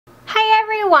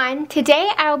everyone!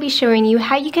 Today I will be showing you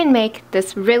how you can make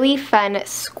this really fun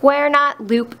square knot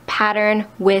loop pattern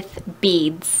with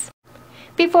beads.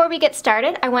 Before we get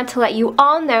started, I want to let you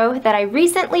all know that I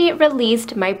recently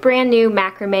released my brand new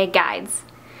macrame guides.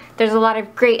 There's a lot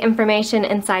of great information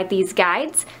inside these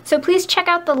guides, so please check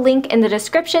out the link in the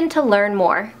description to learn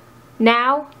more.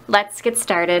 Now, let's get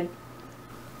started.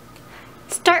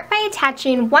 Start by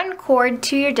attaching one cord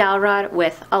to your dowel rod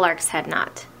with a lark's head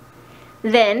knot.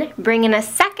 Then bring in a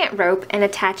second rope and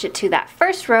attach it to that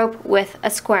first rope with a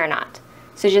square knot.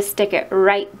 So just stick it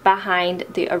right behind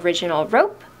the original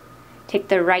rope. Take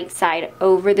the right side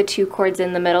over the two cords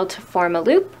in the middle to form a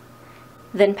loop.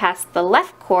 Then pass the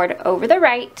left cord over the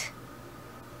right,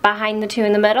 behind the two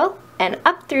in the middle, and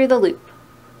up through the loop.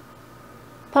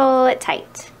 Pull it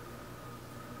tight.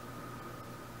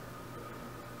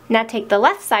 Now take the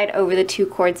left side over the two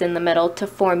cords in the middle to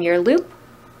form your loop.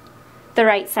 The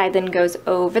right side then goes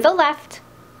over the left,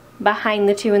 behind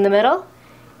the two in the middle,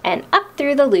 and up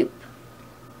through the loop.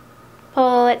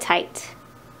 Pull it tight.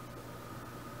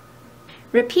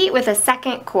 Repeat with a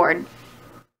second cord.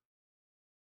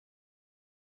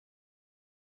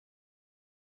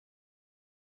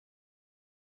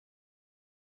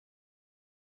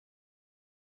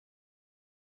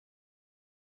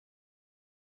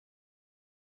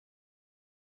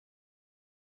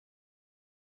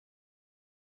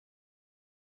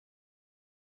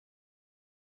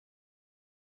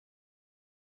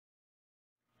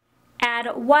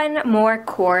 Add one more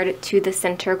cord to the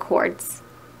center cords.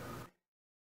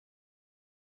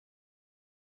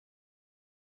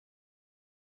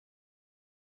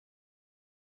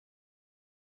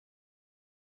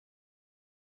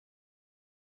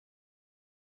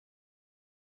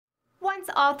 Once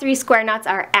all three square knots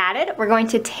are added, we're going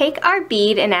to take our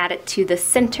bead and add it to the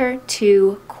center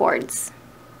two cords.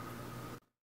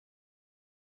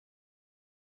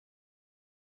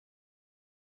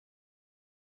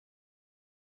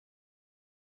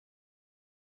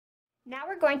 Now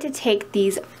we're going to take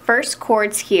these first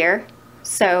cords here,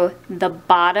 so the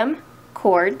bottom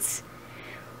cords.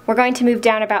 We're going to move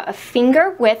down about a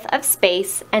finger width of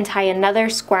space and tie another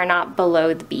square knot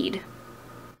below the bead.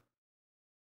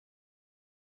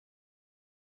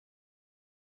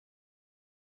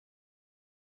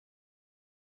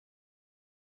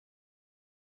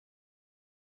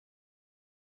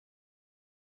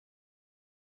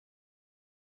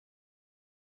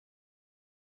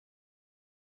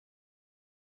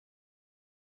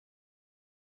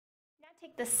 Now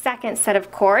take the second set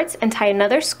of cords and tie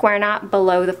another square knot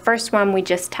below the first one we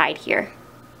just tied here.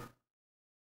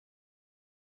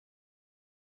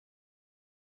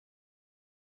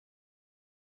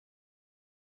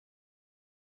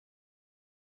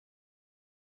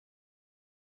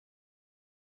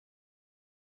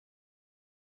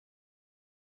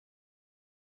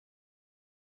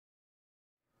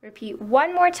 Repeat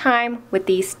one more time with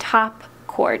these top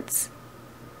cords.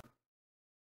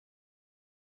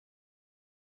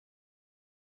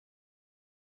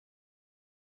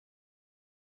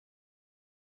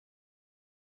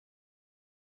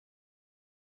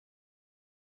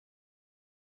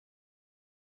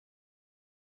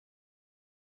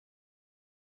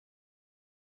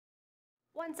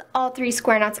 Once all three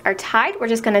square knots are tied, we're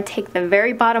just going to take the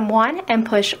very bottom one and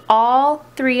push all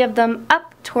three of them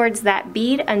up towards that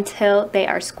bead until they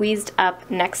are squeezed up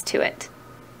next to it.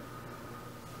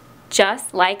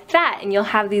 Just like that, and you'll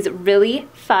have these really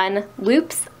fun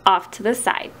loops off to the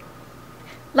side.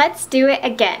 Let's do it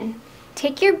again.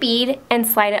 Take your bead and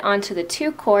slide it onto the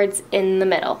two cords in the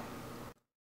middle.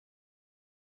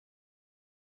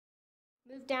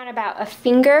 Move down about a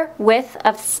finger width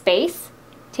of space.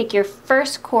 Take your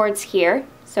first cords here,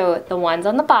 so the ones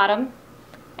on the bottom,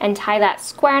 and tie that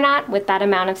square knot with that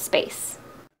amount of space.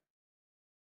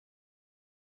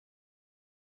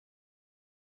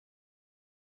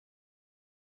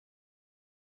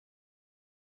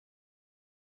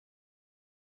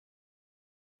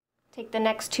 Take the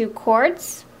next two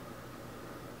cords,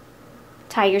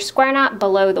 tie your square knot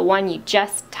below the one you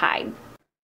just tied.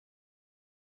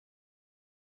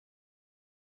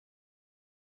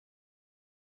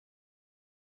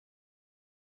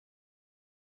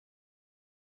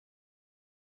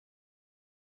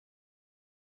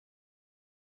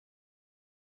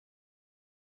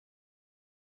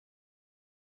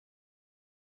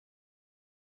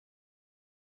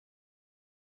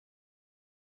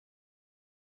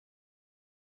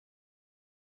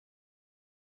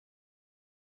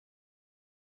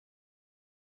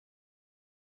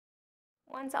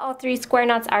 Once all three square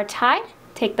knots are tied,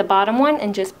 take the bottom one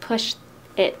and just push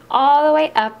it all the way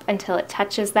up until it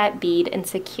touches that bead and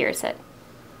secures it.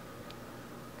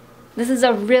 This is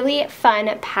a really fun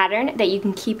pattern that you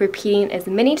can keep repeating as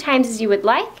many times as you would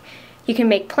like. You can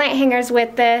make plant hangers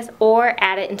with this or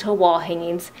add it into wall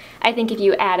hangings. I think if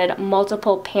you added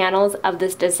multiple panels of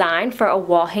this design for a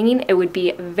wall hanging, it would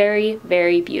be very,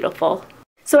 very beautiful.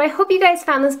 So I hope you guys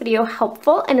found this video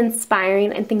helpful and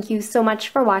inspiring, and thank you so much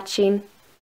for watching.